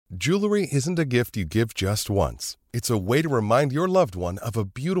Jewelry isn't a gift you give just once. It's a way to remind your loved one of a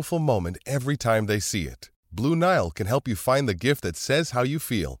beautiful moment every time they see it. Blue Nile can help you find the gift that says how you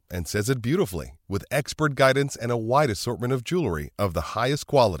feel and says it beautifully, with expert guidance and a wide assortment of jewelry of the highest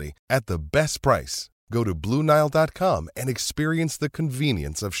quality at the best price. Go to BlueNile.com and experience the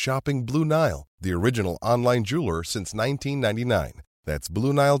convenience of shopping Blue Nile, the original online jeweler since 1999. That's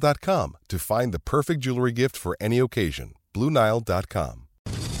BlueNile.com to find the perfect jewelry gift for any occasion. BlueNile.com.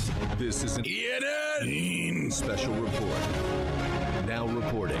 This is an ENN special report. Now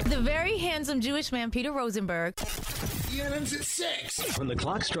reporting. The very handsome Jewish man, Peter Rosenberg. ENN's at 6. When the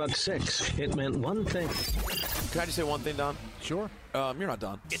clock struck 6, it meant one thing. Can I just say one thing, Don? Sure. You're not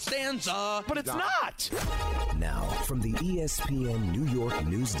Don. It stands up, but it's not. Now, from the ESPN New York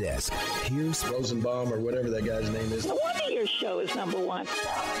news desk, here's Rosenbaum or whatever that guy's name is. No wonder your show is number one.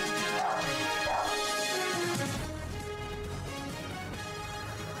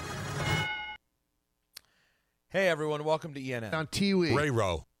 Hey, everyone. Welcome to ENN. On Tiwi. Ray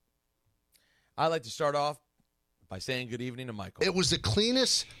Rowe. I'd like to start off by saying good evening to Michael. It was the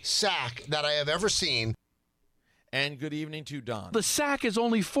cleanest sack that I have ever seen. And good evening to Don. The sack is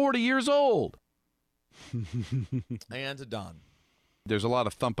only 40 years old. And to Don. There's a lot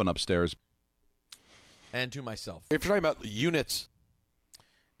of thumping upstairs. And to myself. If you're talking about units.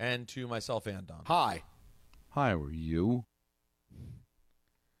 And to myself and Don. Hi. Hi, were you?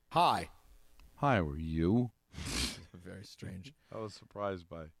 Hi. Hi, were you? Very strange. I was surprised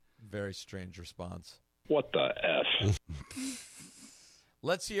by. Very strange response. What the F?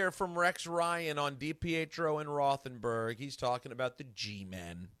 Let's hear from Rex Ryan on DiPietro and Rothenberg. He's talking about the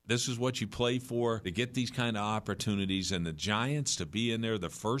G-Men. This is what you play for, to get these kind of opportunities. And the Giants, to be in there the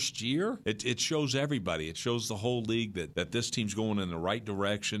first year, it shows everybody. It shows the whole league that this team's going in the right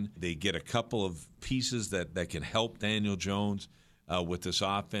direction. They get a couple of pieces that can help Daniel Jones with this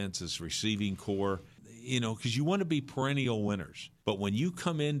offense, this receiving core. You know, because you want to be perennial winners. But when you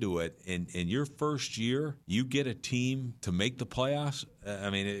come into it in your first year, you get a team to make the playoffs.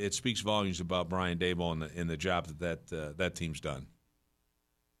 I mean, it speaks volumes about Brian Daboll and the job that team's done.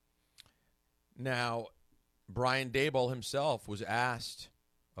 Now, Brian Daboll himself was asked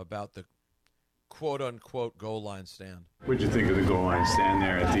about the quote-unquote goal line stand. What did you think of the goal line stand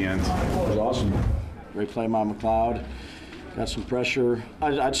there at the end? It was awesome. Great play by McLeod. Got some pressure.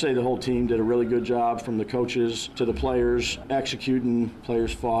 I'd say the whole team did a really good job, from the coaches to the players, executing.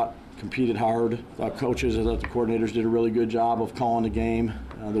 Players fought, competed hard. I thought the coordinators did a really good job of calling the game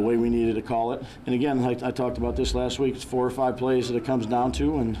the way we needed to call it. And again, like I talked about this last week, it's 4 or 5 plays that it comes down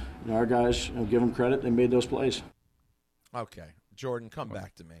to, and our guys, give them credit, they made those plays. Okay. Jordan, come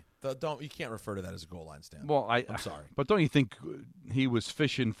back to me. You can't refer to that as a goal line stand. Well, I'm sorry. But don't you think he was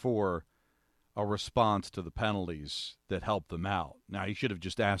fishing for a response to the penalties that helped them out? Now, he should have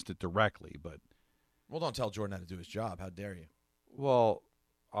just asked it directly, but... Well, don't tell Jordan how to do his job. How dare you? Well,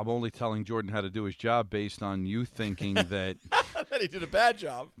 I'm only telling Jordan how to do his job based on you thinking that... that he did a bad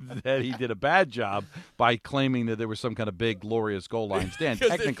job. That he did a bad job by claiming that there was some kind of big, glorious goal line stand.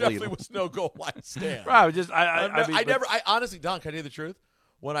 Technically, there definitely was no goal line stand. Right, I honestly, Don, can I tell you the truth?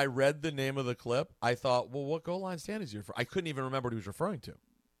 When I read the name of the clip, I thought, well, what goal line stand is he referring? I couldn't even remember what he was referring to.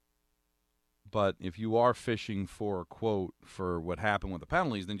 But if you are fishing for a quote for what happened with the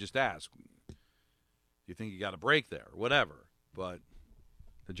penalties, then just ask. You think you got a break there, whatever. But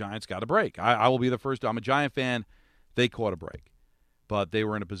the Giants got a break. I will be the first. I'm a Giant fan. They caught a break. But they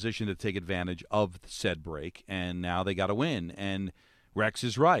were in a position to take advantage of said break, and now they got to win. And Rex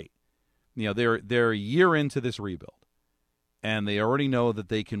is right. They're a year into this rebuild, and they already know that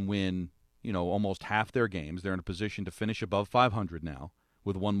they can win, almost half their games. They're in a position to finish above 500 now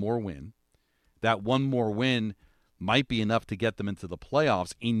with one more win. That one more win might be enough to get them into the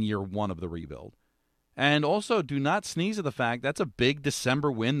playoffs in year one of the rebuild. And also, do not sneeze at the fact that's a big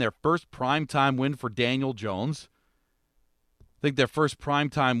December win, their first primetime win for Daniel Jones. I think their first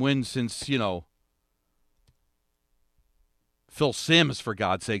primetime win since, Phil Simms, for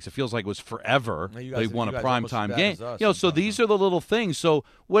God's sakes. It feels like it was forever. They won a primetime game. So these are the little things. So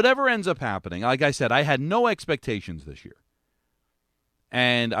whatever ends up happening, like I said, I had no expectations this year.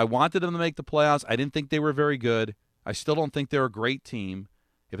 And I wanted them to make the playoffs. I didn't think they were very good. I still don't think they're a great team.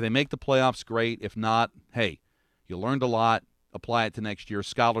 If they make the playoffs, great. If not, hey, you learned a lot. Apply it to next year.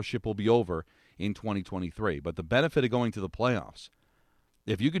 Scholarship will be over in 2023. But the benefit of going to the playoffs,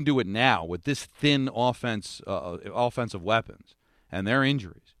 if you can do it now with this thin offensive weapons and their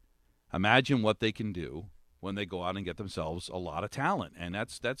injuries, imagine what they can do when they go out and get themselves a lot of talent. And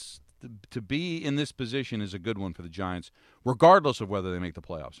that's to be in this position is a good one for the Giants, regardless of whether they make the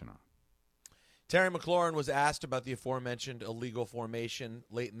playoffs or not. Terry McLaurin was asked about the aforementioned illegal formation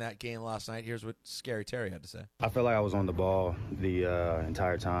late in that game last night. Here's what Scary Terry had to say. I feel like I was on the ball the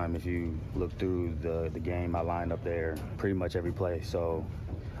entire time. If you look through the game, I lined up there pretty much every play. So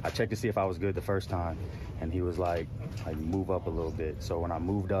I checked to see if I was good the first time, and he was like move up a little bit. So when I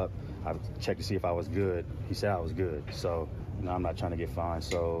moved up, I checked to see if I was good. He said I was good. So I'm not trying to get fined.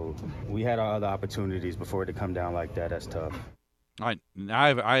 So we had our other opportunities before it to come down like that. That's tough. All right,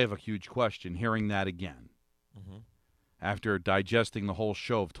 now I have a huge question. Hearing that again, after digesting the whole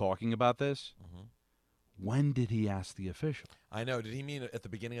show of talking about this, when did he ask the official? I know. Did he mean at the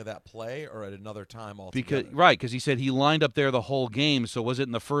beginning of that play or at another time altogether? Because he said he lined up there the whole game. So was it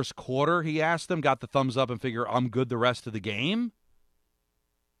in the first quarter he asked them, got the thumbs up, and figure I'm good the rest of the game?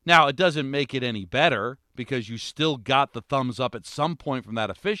 Now, it doesn't make it any better because you still got the thumbs up at some point from that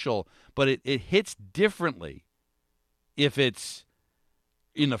official, but it hits differently if it's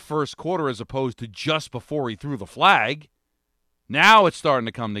in the first quarter as opposed to just before he threw the flag. Now it's starting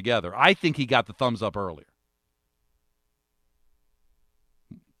to come together. I think he got the thumbs up earlier.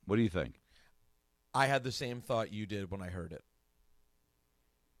 What do you think? I had the same thought you did when I heard it.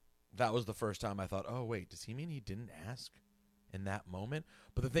 That was the first time I thought, oh, wait, does he mean he didn't ask in that moment?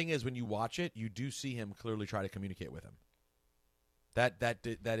 But the thing is, when you watch it, you do see him clearly try to communicate with him. That's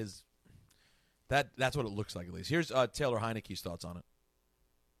what it looks like, at least. Here's Taylor Heineke's thoughts on it.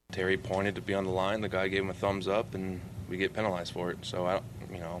 Terry pointed to be on the line. The guy gave him a thumbs up, and we get penalized for it. So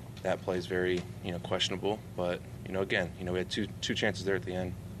that play is very, questionable. But again, we had two chances there at the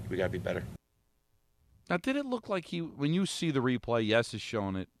end. We got to be better. Now, did it look like when you see the replay? Yes, is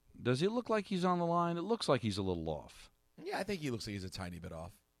showing it. Does it look like he's on the line? It looks like he's a little off. Yeah, I think he looks like he's a tiny bit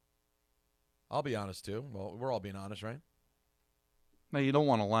off. I'll be honest too. Well, we're all being honest, right? Now, you don't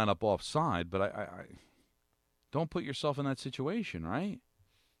want to line up offside, but I don't put yourself in that situation, right?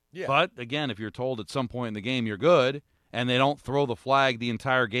 Yeah. But, again, if you're told at some point in the game you're good and they don't throw the flag the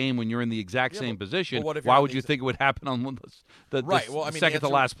entire game when you're in the exact same position, why would you think it would happen on the second to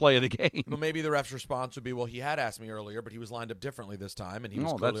last play of the game? Well, maybe the ref's response would be, well, he had asked me earlier, but he was lined up differently this time, and he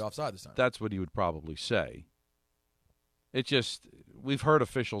was clearly offside this time. That's what he would probably say. It's just we've heard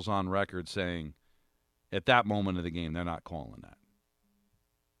officials on record saying at that moment of the game they're not calling that.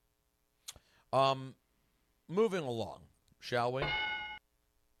 Moving along, shall we?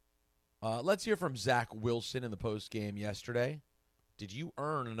 Let's hear from Zach Wilson in the postgame yesterday. Did you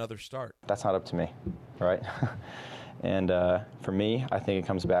earn another start? That's not up to me, right? And for me, I think it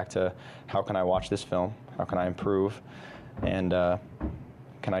comes back to how can I watch this film? How can I improve? And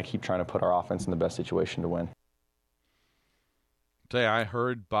can I keep trying to put our offense in the best situation to win? I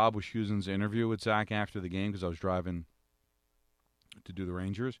heard Bob Wischusen's interview with Zach after the game because I was driving to do the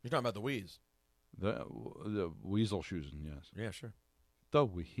Rangers. You're talking about the Wheeze. The Weasel Schusen, yes. Yeah, sure. The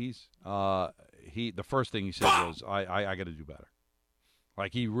first thing he said was, I got to do better.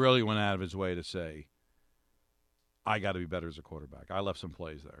 Like, he really went out of his way to say, I got to be better as a quarterback. I left some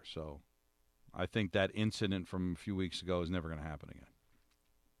plays there. So I think that incident from a few weeks ago is never going to happen again.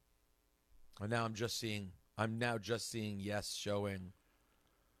 And now I'm now just seeing Yes showing.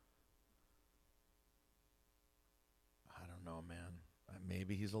 I don't know, man.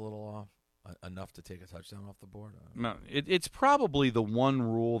 Maybe he's a little off. Enough to take a touchdown off the board? No, it's probably the one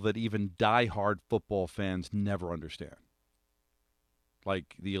rule that even diehard football fans never understand.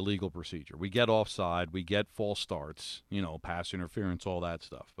 Like the illegal procedure. We get offside, we get false starts, pass interference, all that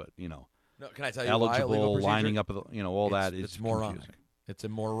stuff. But, no, can I tell you eligible, why lining up, all that is it's moronic. Confusing. It's a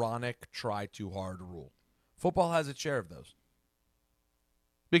moronic, try too hard rule. Football has its share of those.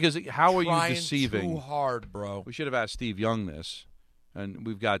 Because how are you deceiving? Too hard, bro. We should have asked Steve Young this. And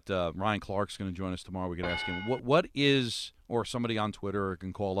we've got Ryan Clark's going to join us tomorrow. We can ask him what is, or somebody on Twitter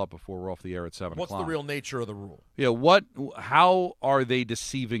can call up before we're off the air at 7 o'clock. What's the real nature of the rule? Yeah, how are they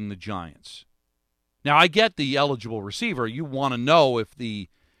deceiving the Giants? Now, I get the eligible receiver. You want to know if the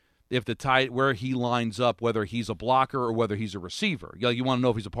tight where he lines up, whether he's a blocker or whether he's a receiver. You want to know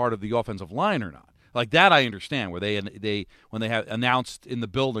if he's a part of the offensive line or not. Like that, I understand. Where they when they have announced in the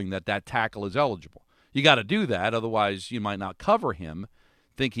building that tackle is eligible. You got to do that, otherwise you might not cover him,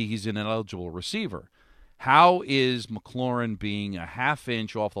 thinking he's an ineligible receiver. How is McLaurin being a half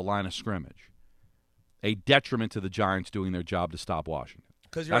inch off the line of scrimmage a detriment to the Giants doing their job to stop Washington?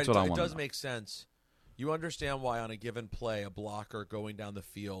 Because it does make sense. You understand why on a given play a blocker going down the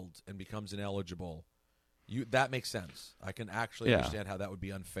field and becomes ineligible. That makes sense. I can actually understand how that would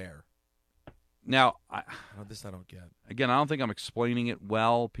be unfair. Now, this I don't get. Again, I don't think I'm explaining it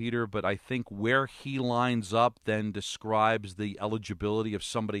well, Peter, but I think where he lines up then describes the eligibility of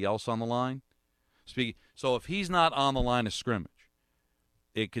somebody else on the line. So if he's not on the line of scrimmage,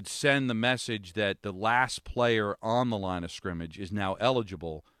 it could send the message that the last player on the line of scrimmage is now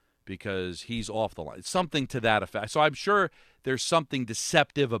eligible because he's off the line. It's something to that effect. So I'm sure there's something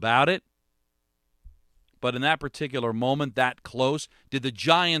deceptive about it. But in that particular moment, that close, did the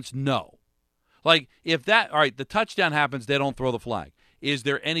Giants know? Like, if that, all right, the touchdown happens, they don't throw the flag. Is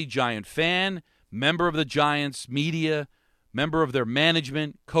there any Giant fan, member of the Giants, media, member of their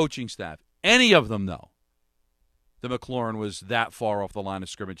management, coaching staff, any of them know that McLaurin was that far off the line of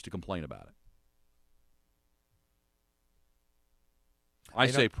scrimmage to complain about it? I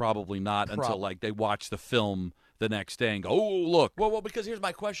say probably not until, like, they watch the film the next day and go, oh, look. Well, because here's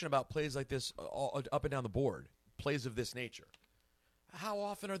my question about plays like this up and down the board, plays of this nature. How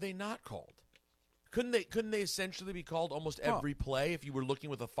often are they not called? Couldn't they essentially be called almost every play if you were looking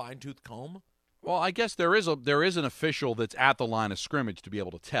with a fine-tooth comb? Well, I guess there is an official that's at the line of scrimmage to be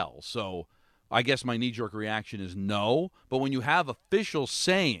able to tell. So I guess my knee-jerk reaction is no. But when you have officials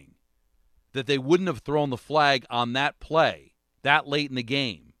saying that they wouldn't have thrown the flag on that play that late in the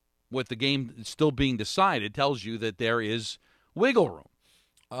game, with the game still being decided, tells you that there is wiggle room,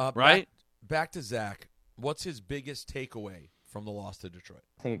 right? Back to Zach. What's his biggest takeaway from the loss to Detroit?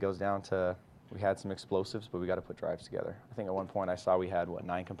 I think it goes down to we had some explosives, but we got to put drives together. I think at one point I saw we had,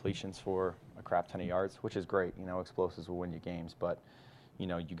 9 completions for a crap ton of yards, which is great. Explosives will win you games, but,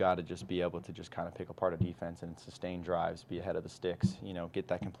 you got to just be able to just kind of pick apart a defense and sustain drives, be ahead of the sticks, get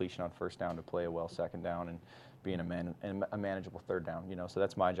that completion on first down to play a well second down and be in a manageable third down. So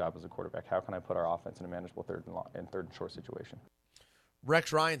that's my job as a quarterback. How can I put our offense in a manageable third and short situation?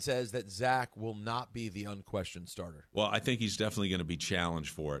 Rex Ryan says that Zach will not be the unquestioned starter. Well, I think he's definitely going to be challenged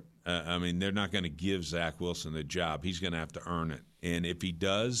for it. They're not going to give Zach Wilson the job. He's going to have to earn it. And if he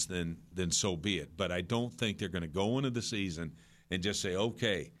does, then so be it. But I don't think they're going to go into the season and just say,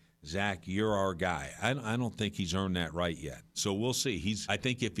 okay, Zach, you're our guy. I don't think he's earned that right yet. So we'll see. I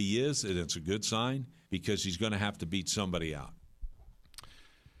think if he is, it's a good sign because he's going to have to beat somebody out.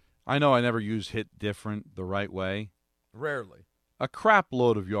 I know I never use hit different the right way. Rarely. A crap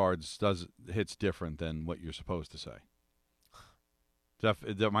load of yards hits different than what you're supposed to say.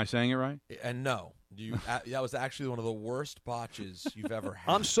 Am I saying it right? And no. That was actually one of the worst botches you've ever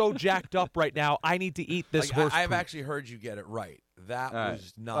had. I'm so jacked up right now. I need to eat this horse I've poop. actually heard you get it right. That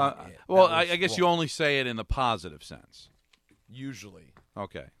was not it. Well, I guess you only say it in the positive sense. Usually.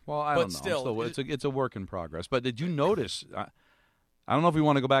 Okay. Well, I don't know. Still, it's a work in progress. But did you notice? I don't know if we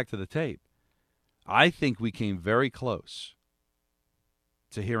want to go back to the tape. I think we came very close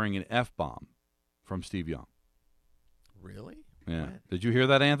to hearing an F-bomb from Steve Young. Really? Yeah. When? Did you hear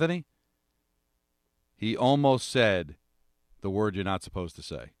that, Anthony? He almost said the word you're not supposed to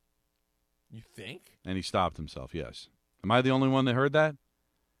say. You think? And he stopped himself, yes. Am I the only one that heard that?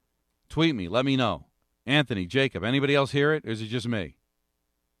 Tweet me. Let me know. Anthony, Jacob, anybody else hear it, or is it just me?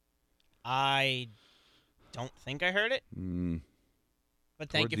 I don't think I heard it. But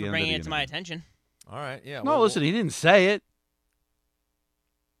thank you for bringing it to my attention. All right, yeah. No, listen, he didn't say it.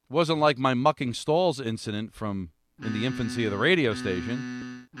 It wasn't like my mucking stalls incident from in the infancy of the radio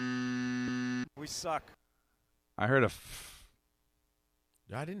station. We suck. I heard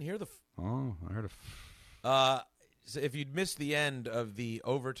I didn't hear I heard so if you'd missed the end of the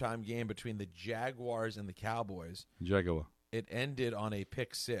overtime game between the Jaguars and the Cowboys, Jaguar. It ended on a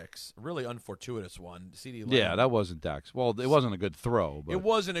pick six, really unfortuitous one. CD Lamb. Yeah, that wasn't Dax. Well, it wasn't a good throw. But. It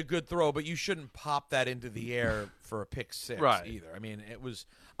wasn't a good throw, but you shouldn't pop that into the air for a pick six either. I mean, it was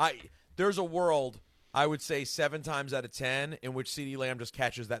there's a world, I would say 7 times out of 10, in which CD Lamb just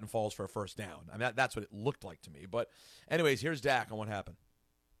catches that and falls for a first down. I mean, that's what it looked like to me. But anyways, here's Dak on what happened.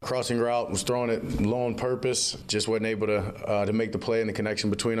 Crossing route, was throwing it low on purpose, just wasn't able to make the play and the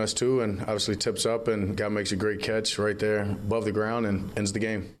connection between us two, and obviously tips up and guy makes a great catch right there above the ground and ends the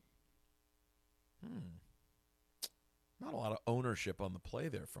game. Not a lot of ownership on the play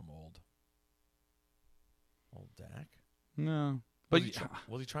there from old Dak. No. But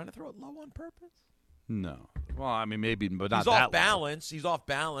was he trying to throw it low on purpose? No. Well, I mean, maybe, but not He's that off balance. Low. He's off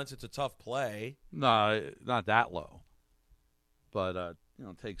balance. It's a tough play. No, not that low. But,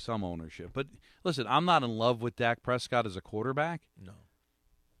 take some ownership. But, listen, I'm not in love with Dak Prescott as a quarterback. No.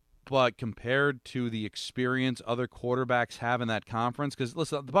 But compared to the experience other quarterbacks have in that conference, because,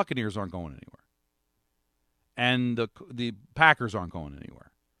 listen, the Buccaneers aren't going anywhere. And the Packers aren't going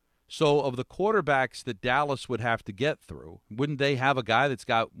anywhere. So of the quarterbacks that Dallas would have to get through, wouldn't they have a guy that's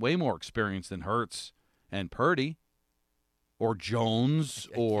got way more experience than Hurts and Purdy or Jones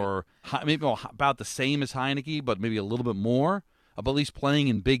or maybe about the same as Heineke, but maybe a little bit more, but at least playing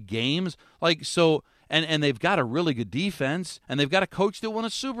in big games? And they've got a really good defense, and they've got a coach that won a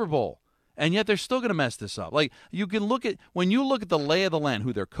Super Bowl. And yet they're still going to mess this up. Like, when you look at the lay of the land,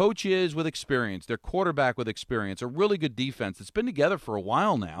 who their coach is with experience, their quarterback with experience, a really good defense that's been together for a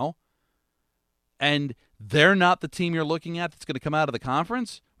while now, and they're not the team you're looking at that's going to come out of the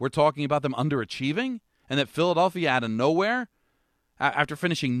conference. We're talking about them underachieving, and that Philadelphia out of nowhere, after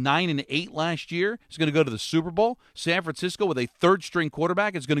finishing 9-8 last year, is going to go to the Super Bowl. San Francisco with a third-string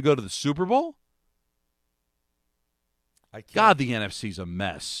quarterback is going to go to the Super Bowl. God, the NFC's a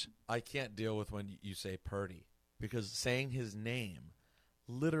mess. I can't deal with when you say Purdy, because saying his name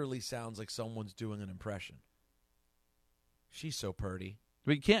literally sounds like someone's doing an impression. She's so Purdy.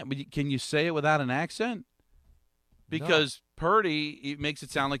 But you can't. But can you say it without an accent? Because Purdy, it makes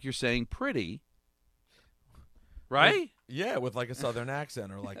it sound like you're saying pretty, right? Yeah, with like a southern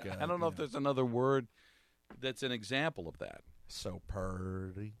accent or like. I don't know if there's another word that's an example of that. So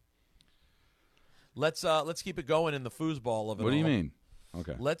Purdy. Let's keep it going in the foosball of it all. What do you mean?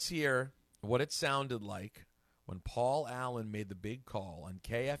 Okay. Let's hear what it sounded like when Paul Allen made the big call on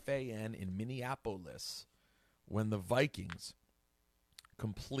KFAN in Minneapolis when the Vikings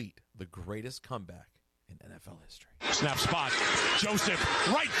complete the greatest comeback in NFL history. Snap spot. Joseph,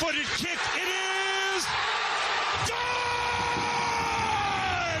 right-footed kick. It is good!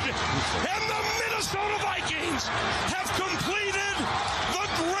 And the Minnesota Vikings have completed the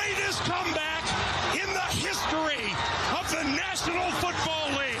greatest comeback in the history of the National Football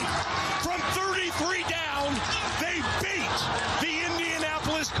League. From 33 down, they beat the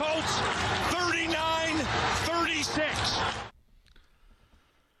Indianapolis Colts 39-36.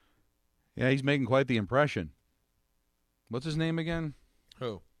 Yeah, he's making quite the impression. What's his name again?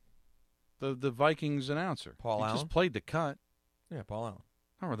 Who? The Vikings announcer. Paul Allen? He just played the cut. Yeah, Paul Allen.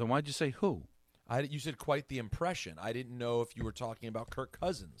 Oh, then why'd you say who? You said quite the impression. I didn't know if you were talking about Kirk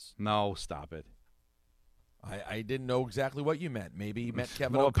Cousins. No, stop it. I didn't know exactly what you meant. Maybe you meant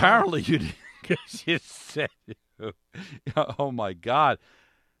Kevin Well, O'Connell. apparently you did, because you said who. Oh, my God.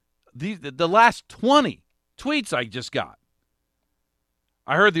 The last 20 tweets I just got.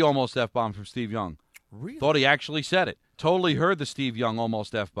 I heard the almost F-bomb from Steve Young. Really? Thought he actually said it. Totally heard the Steve Young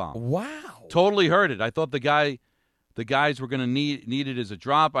almost F-bomb. Wow. Totally heard it. I thought the guys were going to need it as a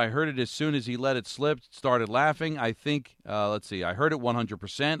drop. I heard it as soon as he let it slip, started laughing. I think, let's see, I heard it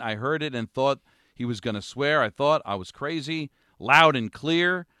 100%. I heard it and thought he was going to swear. I thought I was crazy. Loud and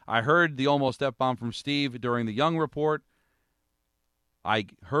clear. I heard the almost F-bomb from Steve during the Young report. I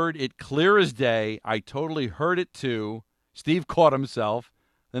heard it clear as day. I totally heard it too. Steve caught himself.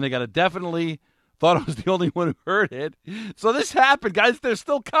 Then they got to definitely thought I was the only one who heard it. So this happened, guys. They're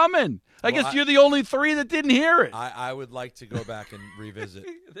still coming. I guess you're the only three that didn't hear it. I would like to go back and revisit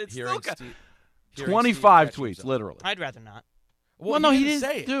hearing 25 tweets, literally. I'd rather not. Well, no, he didn't didn't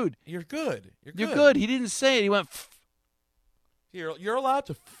say it. Dude. You're good. You're good. He didn't say it. He went, You're allowed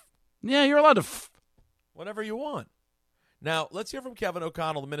to. Yeah, you're allowed to. Whatever you want. Now, let's hear from Kevin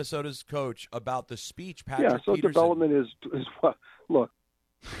O'Connell, the Minnesota's coach, about the speech Patrick Peterson. Development is what? Look.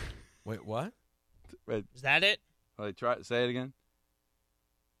 Wait, what? Wait. Is that it? Wait, say it again.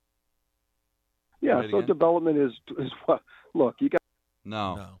 Yeah, so development is what? Look, you got.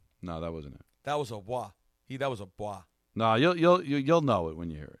 No, that wasn't it. That was a bois. That was a bois. No, you'll know it when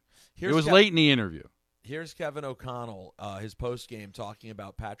you hear it. Here's it was late in the interview. Here's Kevin O'Connell, his post-game, talking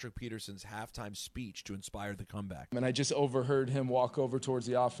about Patrick Peterson's halftime speech to inspire the comeback. And I just overheard him walk over towards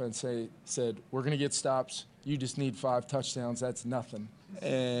the offense, said, we're going to get stops. You just need 5 touchdowns. That's nothing.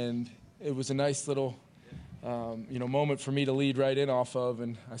 And it was a nice little, moment for me to lead right in off of.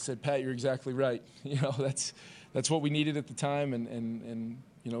 And I said, Pat, you're exactly right. That's what we needed at the time. And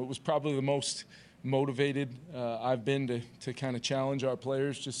it was probably the most motivated I've been to kind of challenge our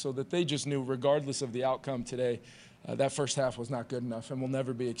players, just so that they just knew, regardless of the outcome today, that first half was not good enough and will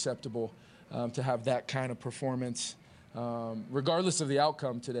never be acceptable to have that kind of performance, regardless of the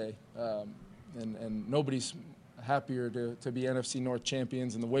outcome today. And nobody's happier to be NFC North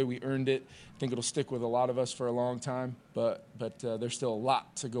champions, and the way we earned it, I think it'll stick with a lot of us for a long time. But there's still a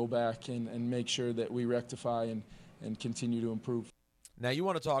lot to go back and make sure that we rectify and continue to improve. Now, you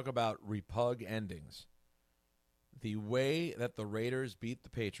want to talk about repug endings. The way that the Raiders beat the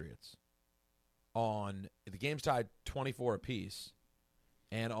Patriots on the game's tied 24 apiece,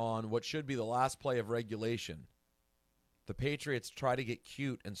 and on what should be the last play of regulation, the Patriots try to get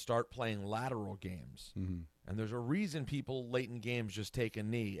cute and start playing lateral games. Mm-hmm. And there's a reason people late in games just take a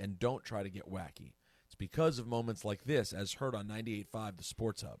knee and don't try to get wacky. It's because of moments like this, as heard on 98.5, the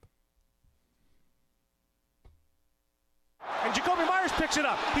Sports Hub. And Jacoby Myers picks it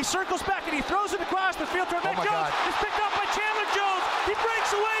up. He circles back and he throws it across the field toward Mac Jones. God. It's picked up by Chandler Jones. He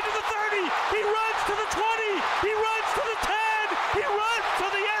breaks away to the 30. He runs to the 20. He runs to the 10. He runs to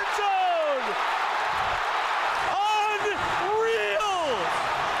the end zone.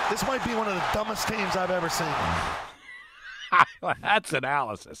 might be one of the dumbest teams I've ever seen. That's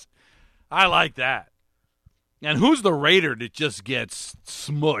analysis. I like that. And who's the Raider that just gets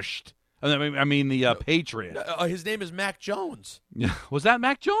smushed? I mean the Patriot. His name is Mac Jones. Was that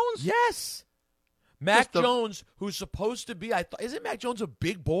Mac Jones? Yes. Mac Jones, who's supposed to be, isn't Mac Jones a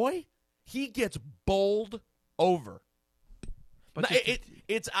big boy? He gets bowled over. But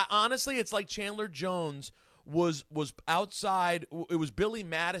it's honestly, it's like Chandler Jones was outside. It was Billy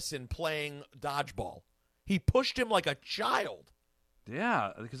Madison playing dodgeball. He pushed him like a child.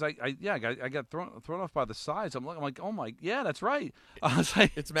 Yeah, because I got thrown off by the sides. I'm like, oh my, yeah, that's right. I was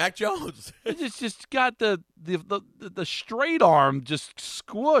like, it's Mac Jones. It just got the straight arm just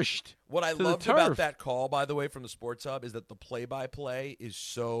squished. What I loved about that call, by the way, from the Sports Hub, is that the play-by-play is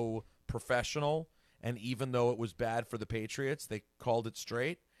so professional. And even though it was bad for the Patriots, they called it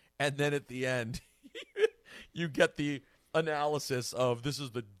straight. And then at the end, you get the analysis of this is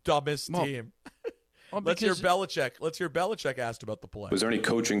the dumbest team. Let's hear Belichick. Belichick asked about the play. Was there any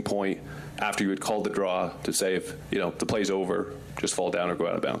coaching point after you had called the draw to say if the play's over, just fall down or go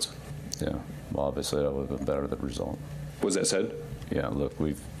out of bounds? Yeah, well, obviously that would have been better the result. Was that said? Yeah, look,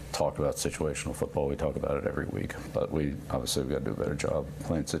 we've talked about situational football. We talk about it every week, but we've got to do a better job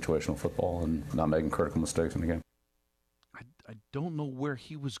playing situational football and not making critical mistakes in the game. I don't know where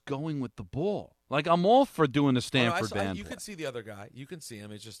he was going with the ball. Like, I'm all for doing the Stanford band. You could see the other guy. You can see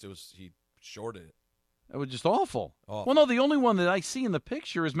him. He shorted it. It was just awful. Well, no, the only one that I see in the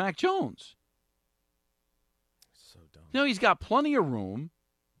picture is Mac Jones. So dumb. He's got plenty of room,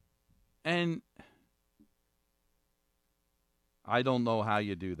 and I don't know how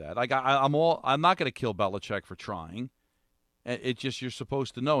you do that. Like I'm not going to kill Belichick for trying. It's just you're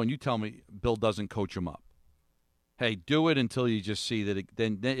supposed to know, and you tell me Bill doesn't coach him up. Hey, do it until you just see that.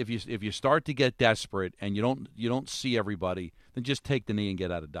 Then if you start to get desperate and you don't see everybody, then just take the knee and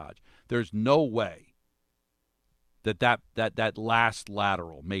get out of Dodge. There's no way that last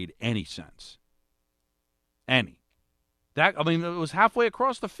lateral made any sense. It was halfway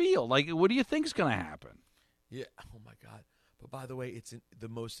across the field. Like, what do you think is going to happen? Yeah. Oh my God. But by the way, the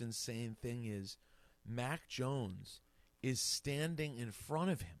most insane thing is Mac Jones is standing in front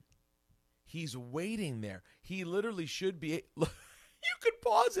of him. He's waiting there. He literally should be. You could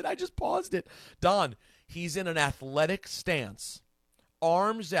pause it. I just paused it. Don, he's in an athletic stance,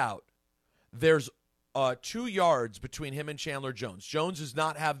 arms out. There's 2 yards between him and Chandler Jones. Jones does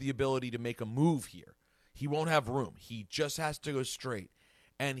not have the ability to make a move here. He won't have room. He just has to go straight.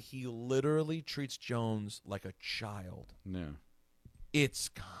 And he literally treats Jones like a child. Yeah. It's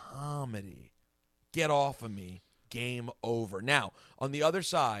comedy. Get off of me. Game over. Now, on the other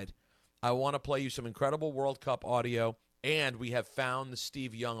side, I want to play you some incredible World Cup audio, and we have found the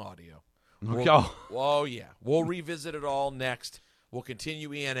Steve Young audio. Oh, yeah. We'll revisit it all next. We'll continue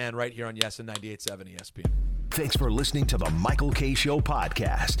ENN right here on Yes and 98.7 ESPN. Thanks for listening to the Michael Kay Show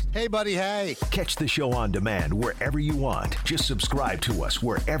podcast. Hey, buddy, hey. Catch the show on demand wherever you want. Just subscribe to us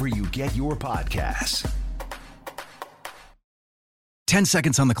wherever you get your podcasts. 10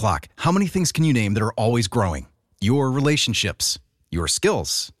 seconds on the clock. How many things can you name that are always growing? Your relationships, your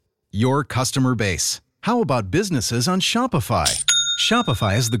skills, your customer base. How about businesses on Shopify?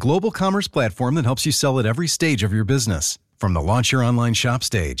 Shopify is the global commerce platform that helps you sell at every stage of your business. From the launch your online shop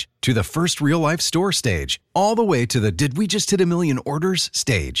stage, to the first real-life store stage, all the way to the did we just hit 1 million orders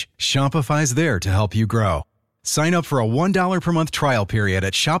stage, Shopify's there to help you grow. Sign up for a $1 per month trial period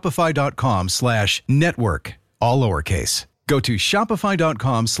at shopify.com/network, all lowercase. Go to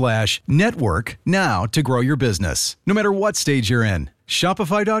shopify.com/network now to grow your business, no matter what stage you're in.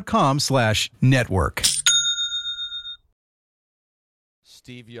 Shopify.com/network.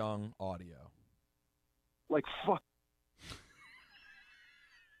 Steve Young audio. Like, fuck.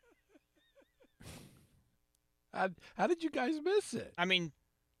 How did you guys miss it? I mean,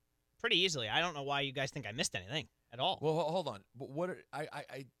 pretty easily. I don't know why you guys think I missed anything at all. Well, hold on. But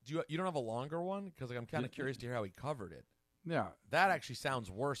you don't have a longer one? Because I'm kind of curious to hear how he covered it. Yeah. That actually sounds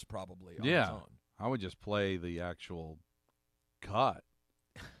worse probably on its own. I would just play the actual cut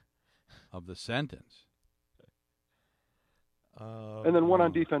of the sentence. And then one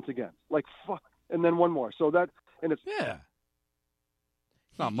on defense again. Like, fuck. And then one more. So that, and it's. Yeah.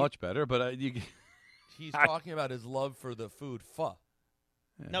 It's not much better, but he's talking about his love for the food pho.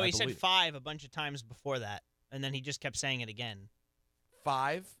 Yeah, no, he said 5 a bunch of times before that, and then he just kept saying it again.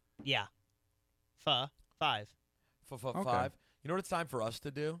 5? Yeah. Pho. 5. Okay. 5. You know what it's time for us to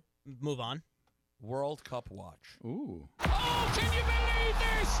do? Move on. World Cup watch. Ooh. Oh, can you believe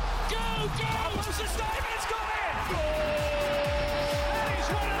this? Go! Moses Davis got in! Goal! That is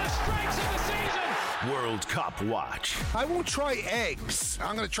one of the strikes of the season. World World Cup watch. I won't try eggs.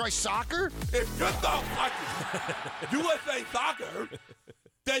 I'm going to try soccer? If you don't like USA soccer,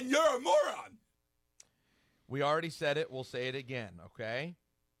 then you're a moron. We already said it. We'll say it again, okay?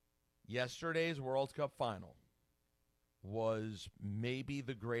 Yesterday's World Cup final was maybe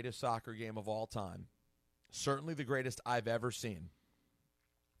the greatest soccer game of all time. Certainly the greatest I've ever seen.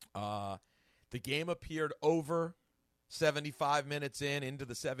 The game appeared over 75 minutes into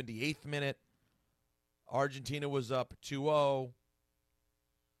the 78th minute. Argentina was up 2-0.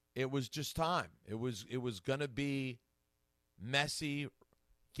 It was just time. It was going to be Messi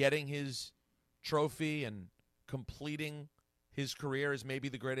getting his trophy and completing his career as maybe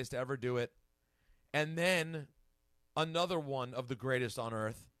the greatest to ever do it. And then another one of the greatest on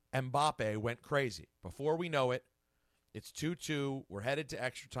earth, Mbappe, went crazy. Before we know it, it's 2-2. We're headed to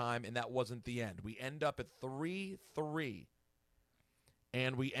extra time, and that wasn't the end. We end up at 3-3,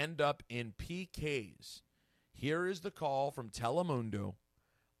 and we end up in PKs. Here is the call from Telemundo.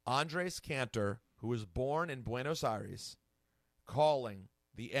 Andres Cantor, who was born in Buenos Aires, calling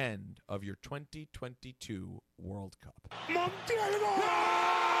the end of your 2022 World Cup. Montiel gol!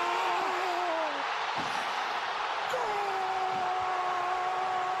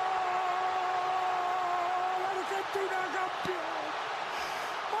 Argentina campeón!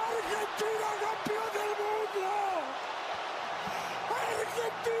 Argentina campeón del mundo!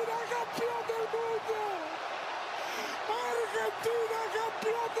 Argentina campeón del mundo! Argentina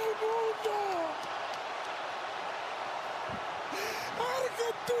campeón del mundo!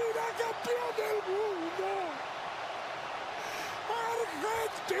 Argentina campeón del mundo.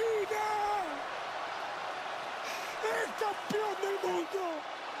 Argentina es campeón del mundo.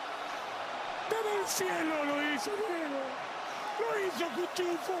 Desde el cielo lo hizo Diego, lo hizo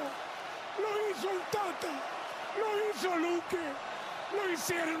Cuchufo, lo hizo el Tata, lo hizo Luque, lo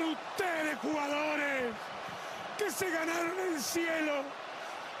hicieron ustedes jugadores que se ganaron el cielo.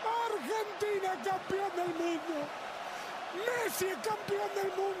 Argentina campeón del mundo. Messi es campeón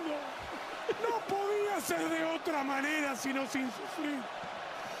del mundo. No podía ser de otra manera sino sin sufrir.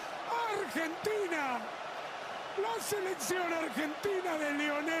 Argentina, la selección argentina de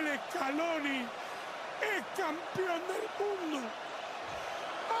Lionel Scaloni es campeón del mundo.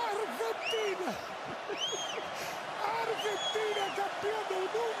 Argentina, Argentina campeón del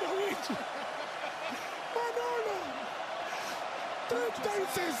mundo, bicho. Manolo,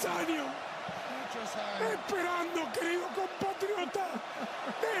 36 años. Esperando, querido compatriota.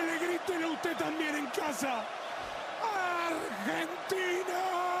 Dele, grítele usted también en casa. ¡Argentina!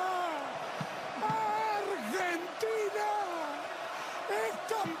 ¡Argentina! ¡Es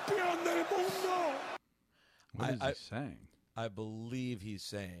campeón del mundo! What is he saying? I believe he's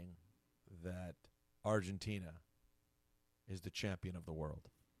saying that Argentina is the champion of the world.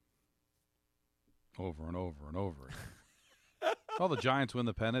 Over and over and over again. Oh, the Giants win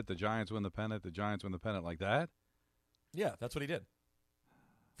the pennant, the Giants win the pennant, the Giants win the pennant, like that? Yeah, that's what he did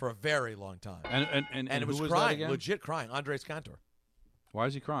for a very long time. And it was who was crying, that again? legit crying. Andres Cantor. Why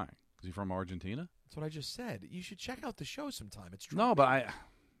is he crying? Is he from Argentina? That's what I just said. You should check out the show sometime. It's true. No, but I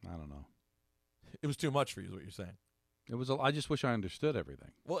don't know. It was too much for you, is what you're saying. It was. I just wish I understood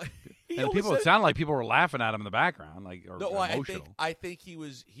everything. Well, and people, it sounded like people were laughing at him in the background, like or emotional. I think he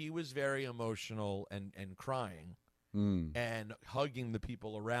was very emotional and crying. And hugging the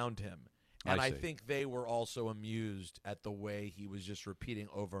people around him. And I think they were also amused at the way he was just repeating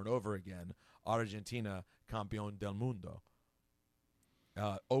over and over again, Argentina, campeón del mundo,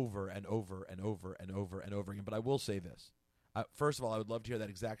 over and over and over and over and over again. But I will say this. First of all, I would love to hear that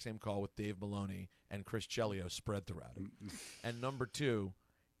exact same call with Dave Maloney and Chris Chelios spread throughout it. And number two,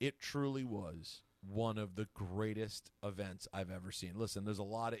 it truly was one of the greatest events I've ever seen. Listen, there's a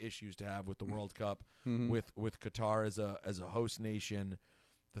lot of issues to have with the World Cup, with Qatar as a host nation,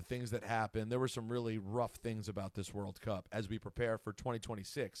 the things that happened. There were some really rough things about this World Cup as we prepare for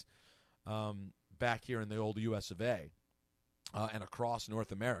 2026 back here in the old US of A and across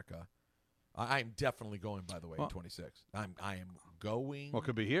North America. I'm definitely going, by the way, in 26. I am going. Well, it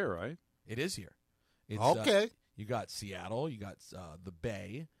could be here, right? It is here. It's, okay. You got Seattle. You got the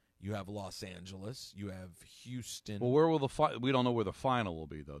Bay. You have Los Angeles. You have Houston. Well, where will we don't know where the final will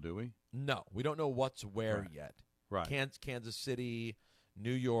be, though, do we? No, we don't know what's where yet. Right. Kansas City,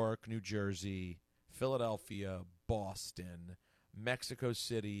 New York, New Jersey, Philadelphia, Boston, Mexico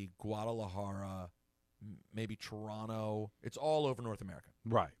City, Guadalajara, maybe Toronto. It's all over North America.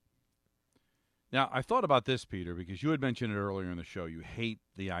 Right. Now, I thought about this, Peter, because you had mentioned it earlier in the show. You hate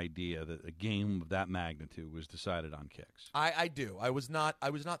the idea that a game of that magnitude was decided on kicks. I do. I was not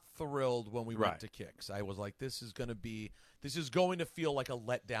thrilled when we went to kicks. I was like, this is going to feel like a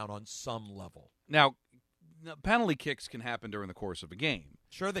letdown on some level. Now, penalty kicks can happen during the course of a game.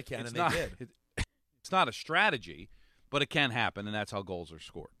 Sure they can, It's and not, they did. It's not a strategy, but it can happen, and that's how goals are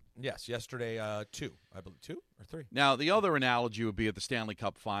scored. Yes, yesterday, 2. I believe 2 or 3. Now, the other analogy would be at the Stanley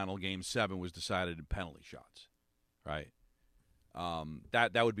Cup Final, Game 7 was decided in penalty shots, right?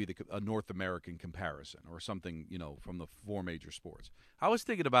 That would be a North American comparison or something, from the 4 major sports. I was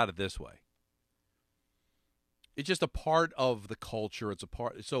thinking about it this way. It's just a part of the culture. It's a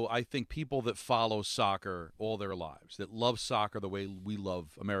part. So I think people that follow soccer all their lives, that love soccer the way we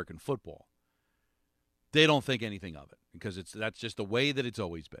love American football, they don't think anything of it because that's just the way that it's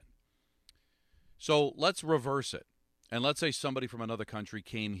always been. So let's reverse it. And let's say somebody from another country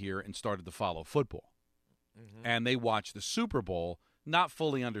came here and started to follow football. Mm-hmm. And they watched the Super Bowl, not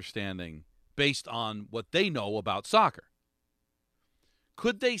fully understanding based on what they know about soccer.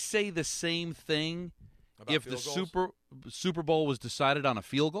 Could they say the same thing if the Super Bowl was decided on a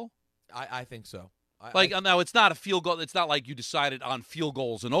field goal? I think so. Now, it's not a field goal. It's not like you decided on field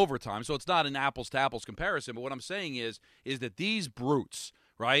goals in overtime, so it's not an apples-to-apples comparison. But what I'm saying is that these brutes,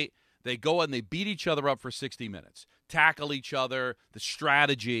 right, they go and they beat each other up for 60 minutes, tackle each other, the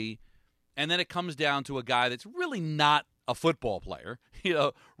strategy, and then it comes down to a guy that's really not a football player,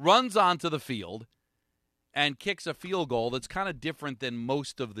 runs onto the field and kicks a field goal that's kind of different than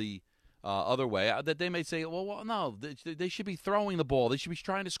most of the other way, that they may say, well, no, they should be throwing the ball. They should be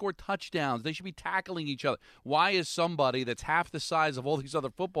trying to score touchdowns. They should be tackling each other. Why is somebody that's half the size of all these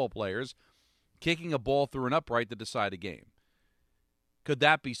other football players kicking a ball through an upright to decide a game? Could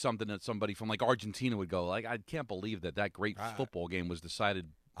that be something that somebody from like Argentina would go, like, I can't believe that great football game was decided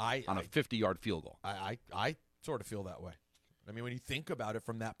on a 50-yard field goal? I sort of feel that way. I mean, when you think about it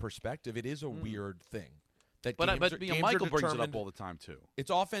from that perspective, it is a weird thing. But Michael brings it up all the time, too. It's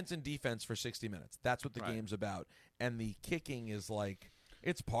offense and defense for 60 minutes. That's what the game's about. And the kicking is like,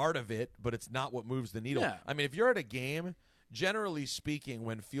 it's part of it, but it's not what moves the needle. Yeah. I mean, if you're at a game, generally speaking,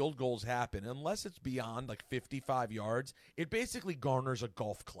 when field goals happen, unless it's beyond like 55 yards, it basically garners a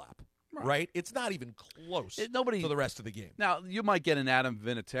golf clap. Right? It's not even close to the rest of the game. Now, you might get an Adam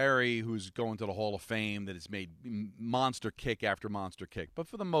Vinatieri who's going to the Hall of Fame that has made monster kick after monster kick. But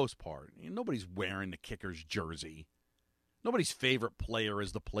for the most part, nobody's wearing the kicker's jersey. Nobody's favorite player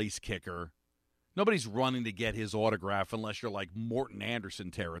is the place kicker. Nobody's running to get his autograph unless you're like Morton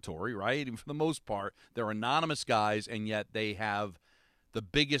Anderson territory, right? And for the most part, they're anonymous guys, and yet they have the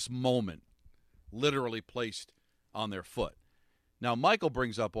biggest moment literally placed on their foot. Now, Michael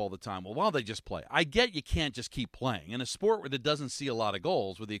brings up all the time, well, why don't they just play? I get you can't just keep playing. In a sport that doesn't see a lot of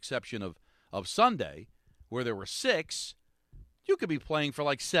goals, with the exception of Sunday, where there were 6, you could be playing for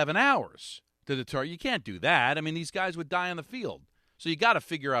like 7 hours to deter. You can't do that. I mean, these guys would die on the field. So you got to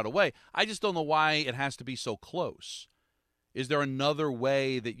figure out a way. I just don't know why it has to be so close. Is there another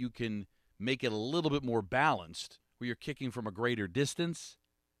way that you can make it a little bit more balanced, where you're kicking from a greater distance?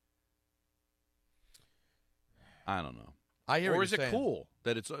 I don't know. Or is it cool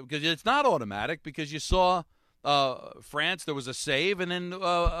that it's because it's not automatic? Because you saw France, there was a save, and then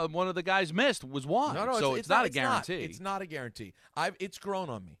one of the guys missed was won. No, so it's not a guarantee. It's not a guarantee. It's grown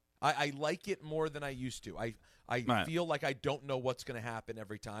on me. I like it more than I used to. I feel like I don't know what's going to happen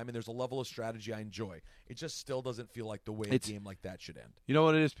every time, and there's a level of strategy I enjoy. It just still doesn't feel like the way a game like that should end. You know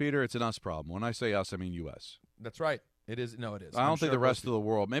what it is, Peter? It's an us problem. When I say us, I mean U.S. That's right. It is. No, it is. I don't think the rest of the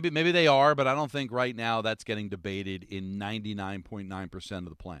world. Maybe they are, but I don't think right now that's getting debated in 99.9% of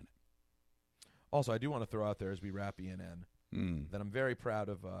the planet. Also, I do want to throw out there as we wrap ENN that I'm very proud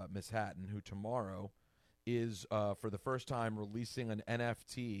of Miss Hatton, who tomorrow is for the first time releasing an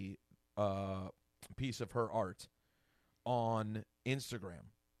NFT piece of her art on Instagram.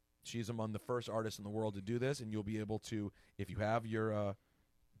 She's among the first artists in the world to do this, and you'll be able to, if you have your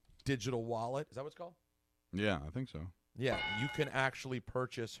digital wallet, is that what it's called? Yeah, I think so. Yeah, you can actually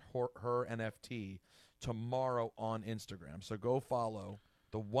purchase her NFT tomorrow on Instagram. So go follow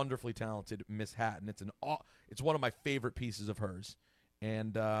the wonderfully talented Miss Hatton. It's one of my favorite pieces of hers.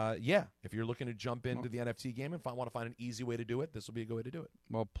 And, if you're looking to jump into the NFT game and want to find an easy way to do it, this will be a good way to do it.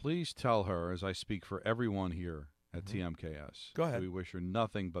 Well, please tell her, as I speak for everyone here at TMKS, go ahead. We wish her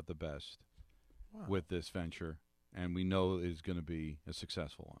nothing but the best with this venture, and we know it is going to be a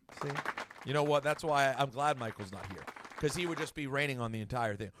successful one. See? You know what? That's why I'm glad Michael's not here, because he would just be raining on the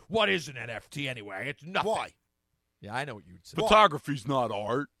entire thing. What is an NFT anyway? It's nothing. Why? Yeah, I know what you'd say. Photography's not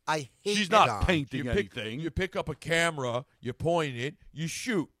art. I hate She's not painting anything. You pick up a camera, you point it, you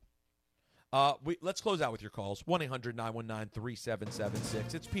shoot. Let's close out with your calls.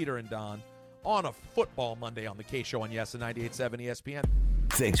 1-800-919-3776. It's Peter and Don on a football Monday on the K Show on Yes and 98.7 ESPN.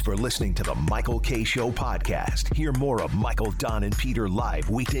 Thanks for listening to the Michael Kay Show podcast. Hear more of Michael, Don, and Peter live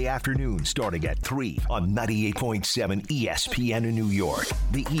weekday afternoon starting at 3 on 98.7 ESPN in New York,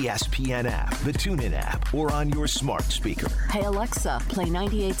 the ESPN app, the TuneIn app, or on your smart speaker. Hey Alexa, play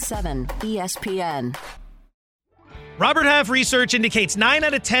 98.7 ESPN. Robert Half research indicates 9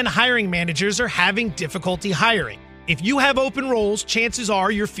 out of 10 hiring managers are having difficulty hiring. If you have open roles, chances are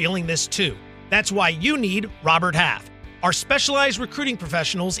you're feeling this too. That's why you need Robert Half. Our specialized recruiting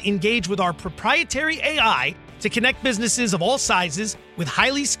professionals engage with our proprietary AI to connect businesses of all sizes with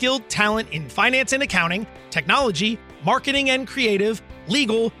highly skilled talent in finance and accounting, technology, marketing and creative,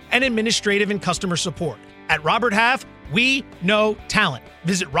 legal, and administrative and customer support. At Robert Half, we know talent.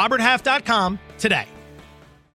 Visit roberthalf.com today.